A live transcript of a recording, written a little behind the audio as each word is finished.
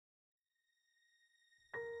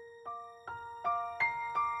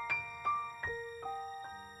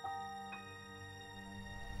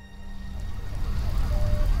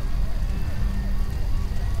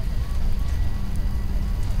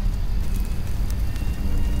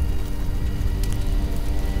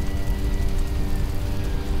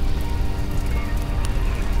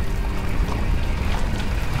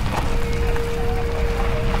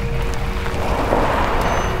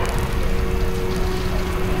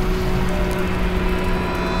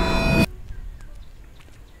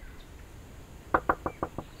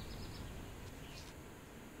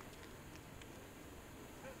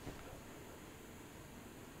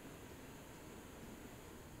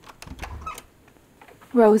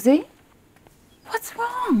Rosie? What's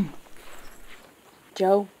wrong?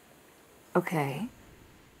 Joe. Okay.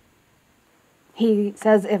 He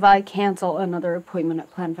says if I cancel another appointment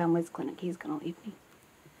at Planned Family's clinic, he's gonna leave me.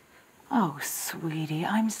 Oh, sweetie,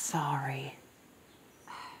 I'm sorry.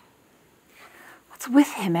 What's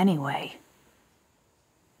with him anyway?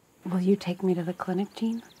 Will you take me to the clinic,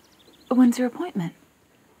 Jean? When's your appointment?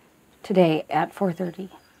 Today at 4:30.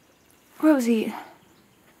 Rosie,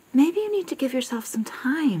 maybe you need to give yourself some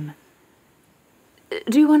time.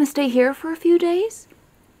 Do you want to stay here for a few days?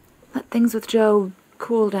 Let things with Joe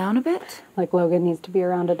cool down a bit? Like Logan needs to be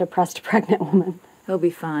around a depressed pregnant woman. He'll be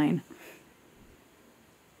fine.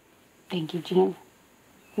 Thank you, Jean.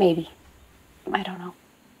 Maybe. I don't know.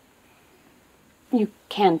 You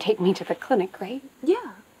can take me to the clinic, right?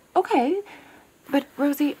 Yeah, okay. But,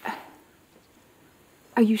 Rosie,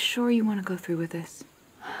 are you sure you want to go through with this?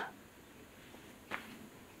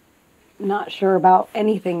 Not sure about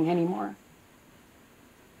anything anymore.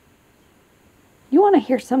 You want to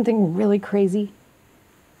hear something really crazy?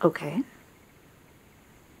 Okay.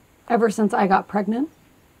 Ever since I got pregnant,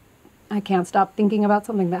 I can't stop thinking about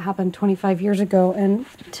something that happened 25 years ago, and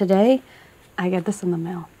today, I get this in the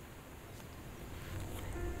mail.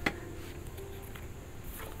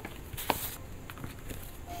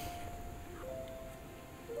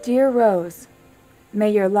 Dear Rose,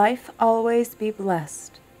 may your life always be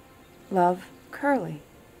blessed. Love, Curly.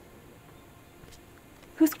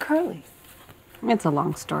 Who's Curly? It's a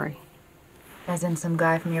long story. As in some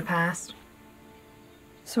guy from your past?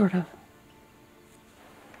 Sort of.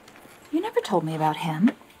 You never told me about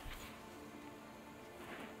him.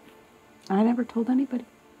 I never told anybody.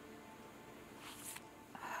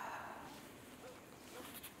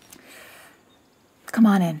 Come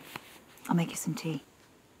on in. I'll make you some tea.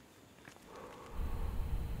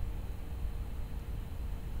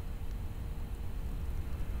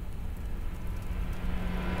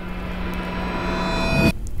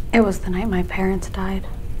 It was the night my parents died.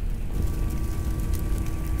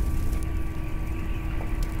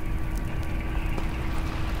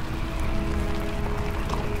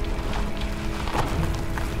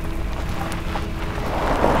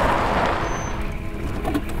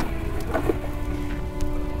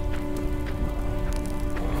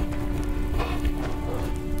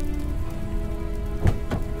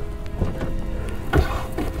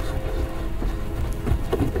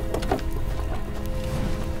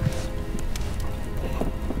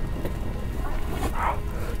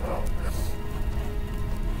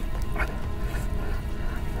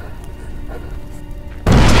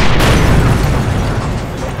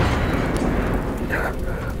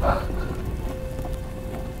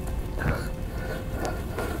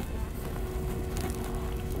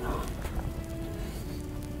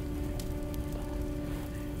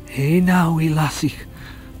 Hey now, wee lassie.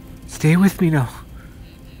 Stay with me now.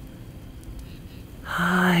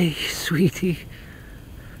 Hi, sweetie.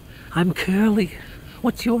 I'm Curly.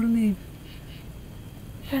 What's your name?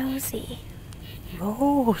 Rosie.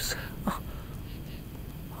 Rose. Oh,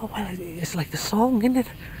 well, it's like the song, isn't it?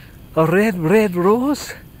 A red, red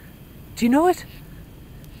rose. Do you know it?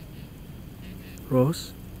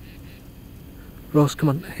 Rose? Rose, come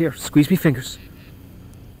on. Here, squeeze me fingers.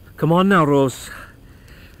 Come on now, Rose.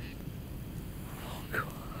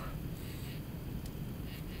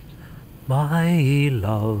 My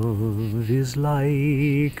love is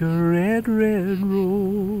like a red, red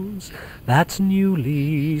rose that's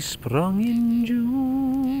newly sprung in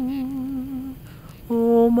June.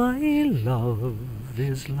 Oh, my love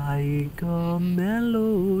is like a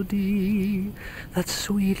melody that's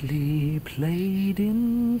sweetly played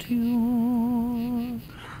in tune.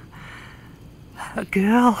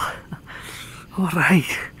 Girl, all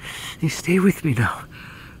right, you stay with me now.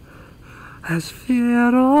 As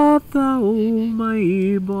fair art thou,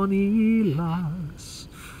 my bonny lass,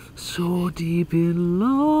 so deep in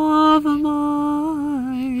love am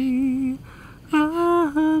I,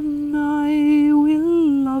 and I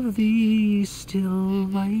will love thee still,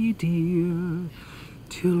 my dear,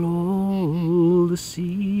 till all the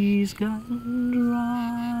seas gone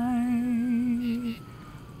dry.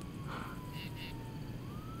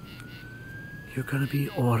 You're gonna be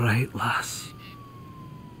all right, lass.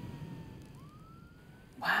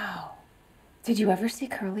 Wow. Did you ever see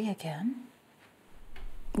Curly again?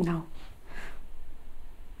 No.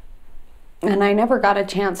 And I never got a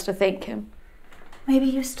chance to thank him. Maybe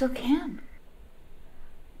you still can.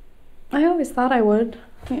 I always thought I would,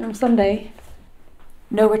 someday.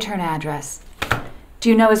 No return address. Do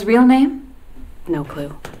you know his real name? No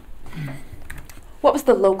clue. What was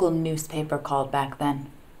the local newspaper called back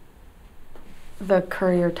then? The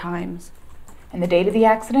Courier Times. And the date of the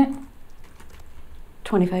accident?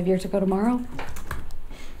 25 years ago tomorrow?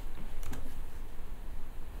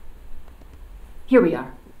 Here we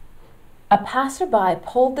are. A passerby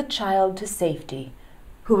pulled the child to safety,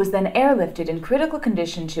 who was then airlifted in critical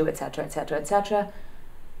condition to etc., etc., etc.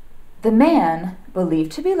 The man,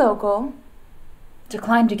 believed to be local,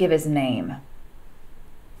 declined to give his name.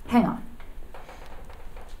 Hang on.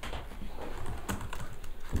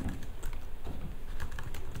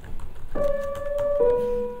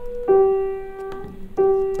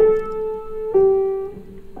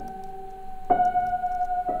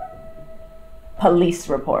 Police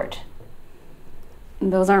report.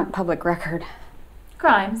 Those aren't public record.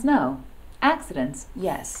 Crimes, no. Accidents,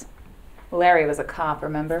 yes. Larry was a cop,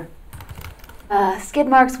 remember? Skid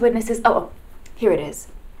marks, witnesses. Oh, here it is.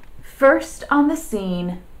 First on the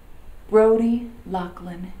scene, Brody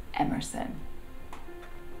Lachlan Emerson.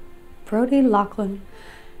 Brody Lachlan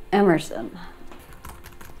Emerson.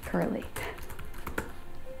 Curly.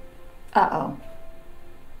 Uh-oh.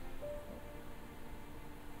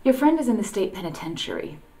 Your friend is in the state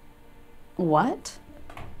penitentiary. What?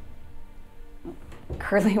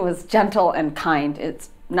 Curly was gentle and kind. It's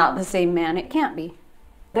not the same man. It can't be.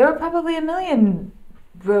 There are probably a million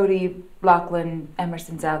Brody Lachlan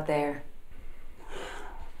Emersons out there.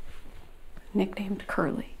 Nicknamed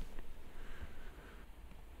Curly.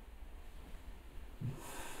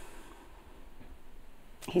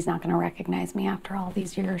 He's not going to recognize me after all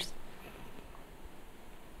these years.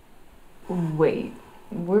 Wait,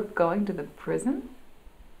 we're going to the prison?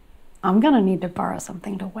 I'm going to need to borrow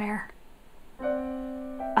something to wear.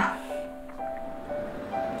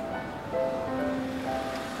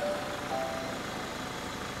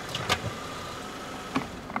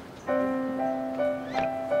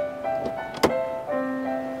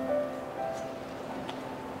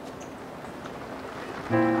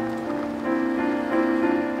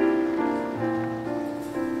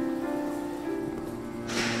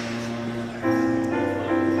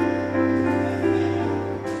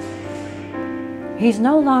 He's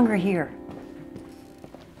no longer here.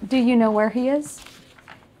 Do you know where he is?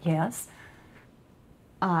 Yes.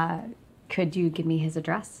 Could you give me his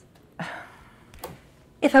address?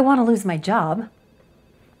 If I want to lose my job.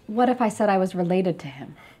 What if I said I was related to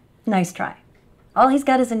him? Nice try. All he's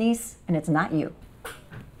got is a niece, and it's not you.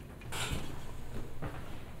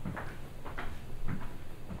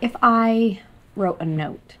 If I wrote a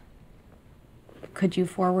note, could you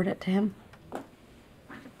forward it to him?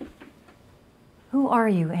 Who are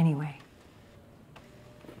you, anyway?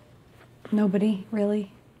 Nobody,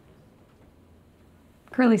 really.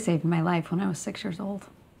 Curly saved my life when I was 6 years old.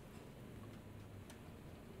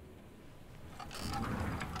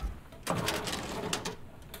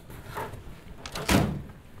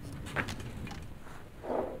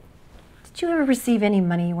 Did you ever receive any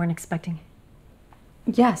money you weren't expecting?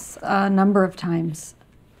 Yes, a number of times.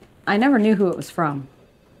 I never knew who it was from.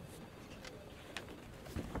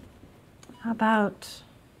 How about,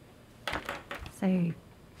 say,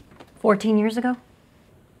 14 years ago?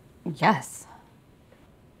 Yes.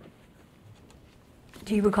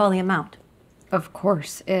 Do you recall the amount? Of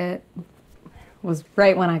course. It was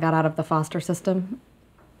right when I got out of the foster system.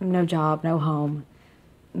 No job, no home.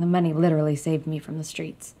 The money literally saved me from the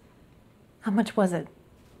streets. How much was it?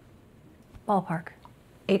 Ballpark.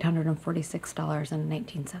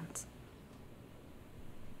 $846.19.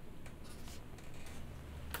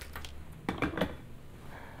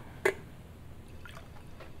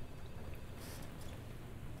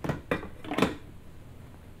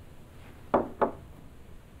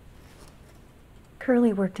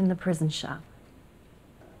 Curly worked in the prison shop.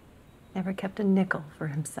 Never kept a nickel for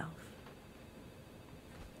himself.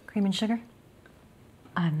 Cream and sugar?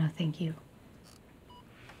 No, thank you.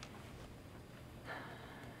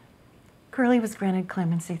 Curly was granted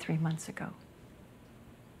clemency 3 months ago.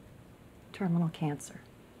 Terminal cancer.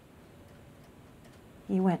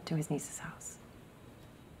 He went to his niece's house.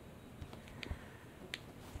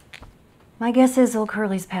 My guess is old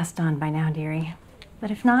Curly's passed on by now, dearie.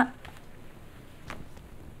 But if not,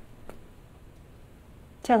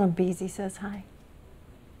 tell him Beezy says hi.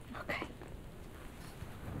 Okay.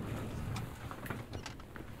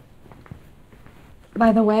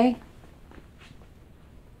 By the way,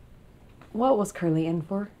 what was Curly in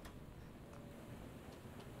for?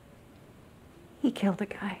 He killed a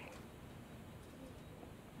guy.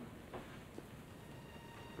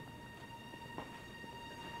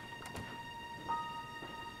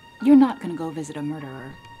 You're not gonna go visit a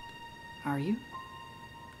murderer, are you?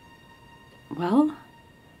 Well,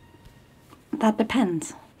 That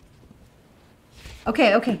depends.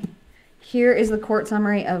 okay. Here is the court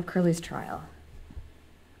summary of Curly's trial.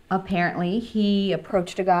 Apparently, he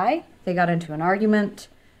approached a guy. They got into an argument,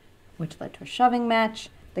 which led to a shoving match.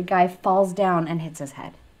 The guy falls down and hits his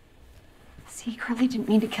head. See, Curly didn't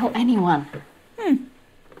mean to kill anyone.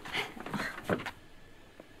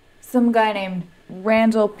 Some guy named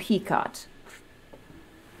Randall Peacott.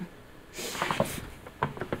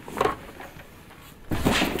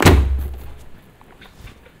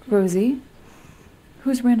 Rosie,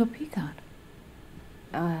 who's Randall Peacott?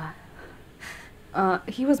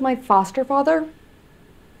 He was my foster father.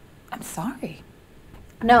 I'm sorry.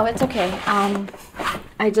 No, it's okay.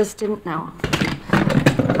 I just didn't know.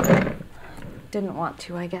 Didn't want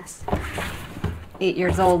to, I guess. 8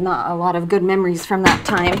 years old, not a lot of good memories from that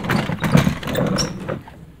time.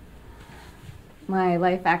 My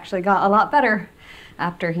life actually got a lot better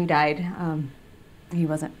after he died. He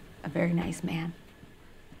wasn't a very nice man.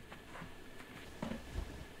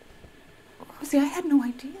 Rosie, I had no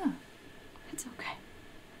idea. It's okay.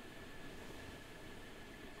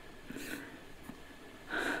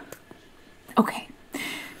 Okay,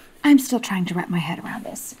 I'm still trying to wrap my head around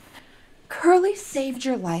this. Curly saved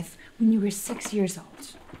your life when you were 6 years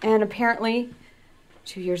old. And apparently,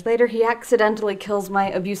 2 years later, he accidentally kills my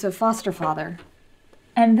abusive foster father.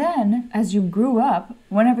 And then, as you grew up,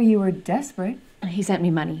 whenever you were desperate, He sent me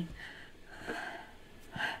money.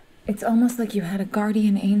 it's almost like you had a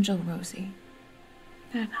guardian angel, Rosie.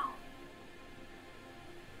 I don't know.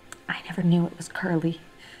 I never knew it was Curly.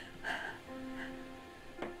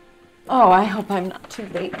 Oh, I hope I'm not too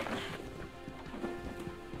late.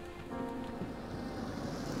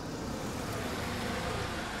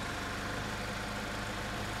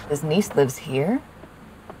 His niece lives here?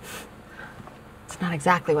 It's not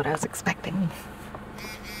exactly what I was expecting.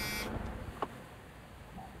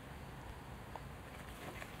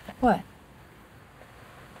 What?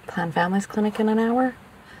 Planned Families Clinic in an hour?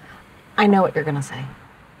 I know what you're gonna say.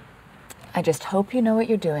 I just hope you know what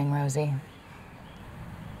you're doing, Rosie.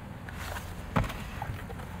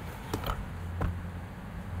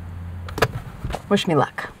 Wish me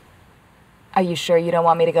luck. Are you sure you don't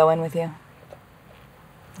want me to go in with you?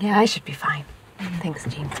 Yeah, I should be fine. Thanks,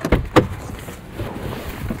 Jean.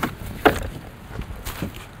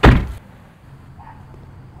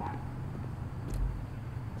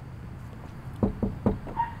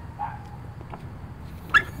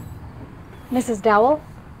 Mrs. Dowell?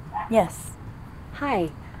 Yes.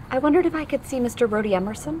 Hi. I wondered if I could see Mr. Brody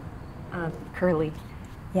Emerson? Curly.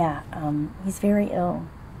 Yeah, he's very ill.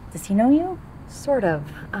 Does he know you? Sort of.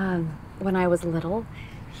 When I was little,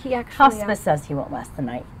 he actually... Hospice says he won't last the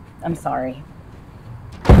night. I'm sorry.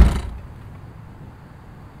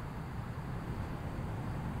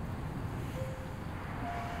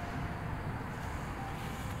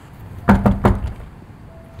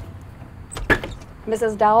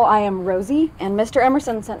 Mrs. Dowell, I am Rosie, and Mr.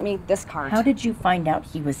 Emerson sent me this card. How did you find out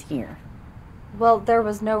he was here? Well, there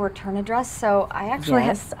was no return address, so I actually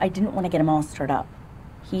Yes, I didn't want to get him all stirred up.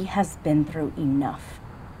 He has been through enough.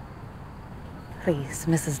 Please,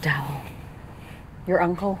 Mrs. Dowell. Your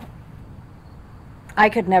uncle? I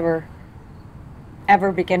could never,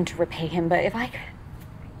 ever begin to repay him, but if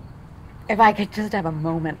I could just have a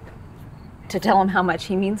moment to tell him how much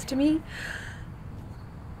he means to me,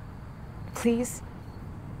 please.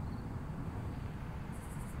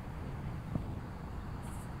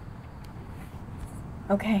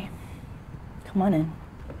 Okay, come on in.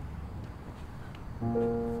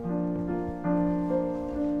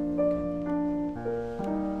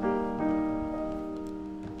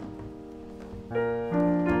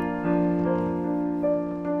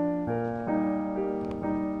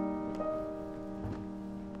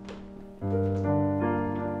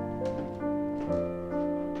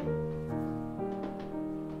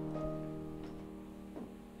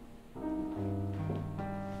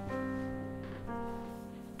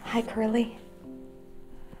 Hi, Curly.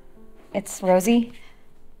 It's Rosie.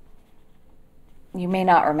 You may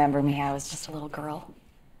not remember me. I was just a little girl.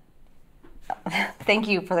 Thank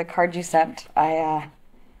you for the card you sent. I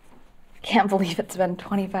can't believe it's been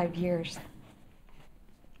 25 years.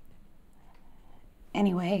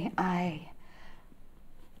 Anyway, I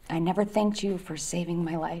never thanked you for saving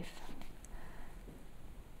my life.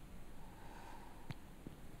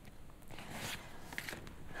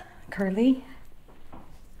 Curly?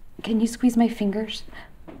 Can you squeeze my fingers?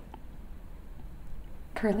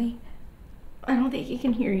 Curly? I don't think he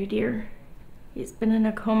can hear you, dear. He's been in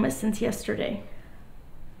a coma since yesterday.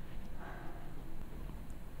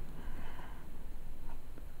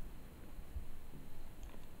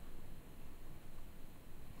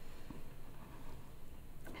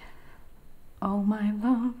 Oh, my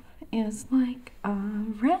love is like a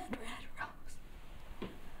red, red rose.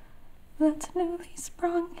 that's newly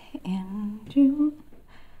sprung in June.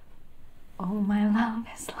 Oh, my love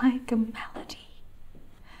is like a melody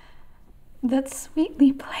that's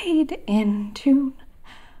sweetly played in tune.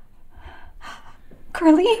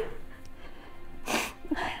 Curly?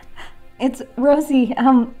 It's Rosie,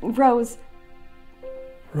 Rose.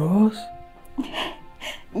 Rose,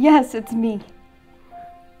 Yes, it's me.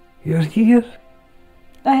 you're here?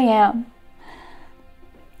 I am.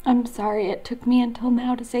 I'm sorry it took me until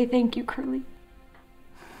now to say thank you, Curly.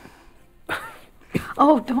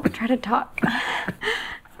 Oh, don't try to talk.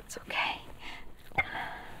 It's okay.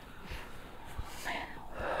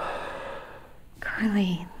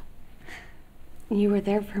 Curly, you were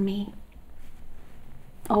there for me.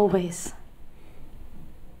 Always.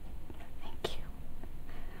 Thank you.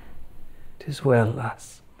 'Tis well,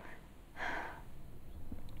 lass.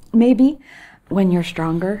 Maybe when you're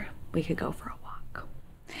stronger, we could go for a walk.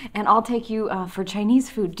 And I'll take you for Chinese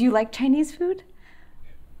food. Do you like Chinese food?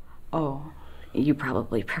 Oh, you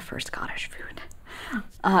probably prefer Scottish food.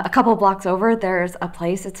 A couple blocks over, there's a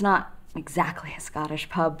place. It's not exactly a Scottish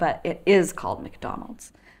pub, but it is called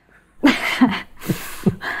McDonald's.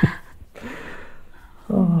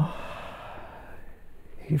 Oh,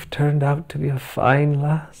 you've turned out to be a fine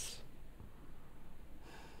lass.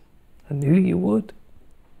 I knew you would.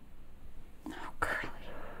 Oh, Curly.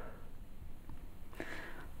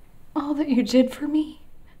 All that you did for me.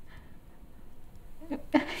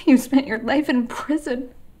 You spent your life in prison.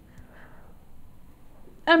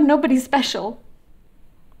 I'm nobody special.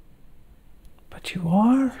 But you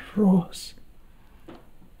are, Rose.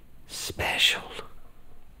 Special.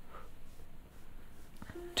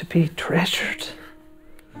 To be treasured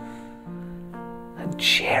and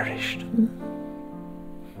cherished.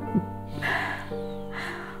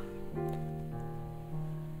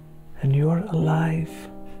 And you're alive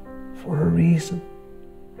for a reason.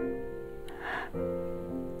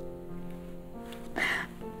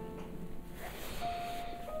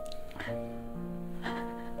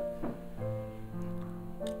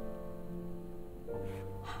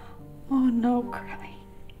 Oh no, Curly.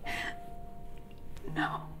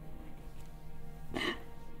 No.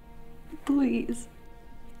 Please.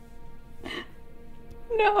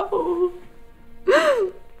 No.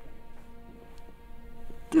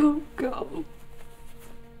 Don't go.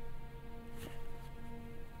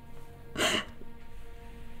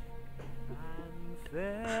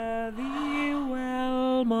 Fare thee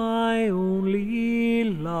well, my only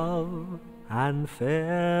love, and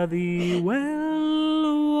fare thee well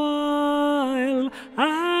awhile,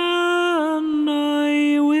 and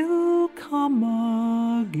I will come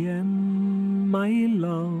again, my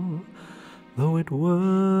love, though it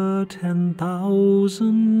were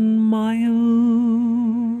 10,000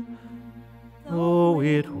 miles, though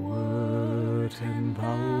it were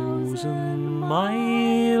 10,000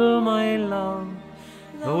 mile, my love,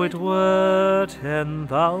 though it were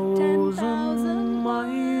 10,000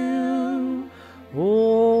 mile.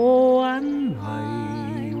 Oh, and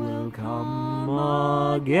I will come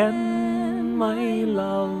again, my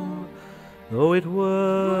love, though it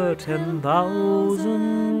were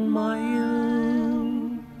 10,000 mile.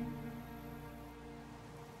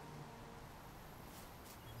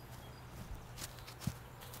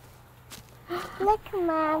 Look,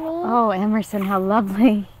 Mommy. Oh, Emerson, how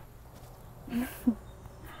lovely.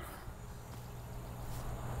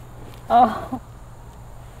 Oh.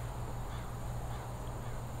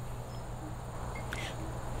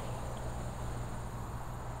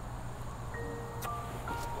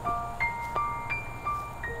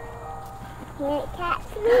 Can you catch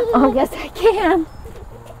me? Oh, yes, I can.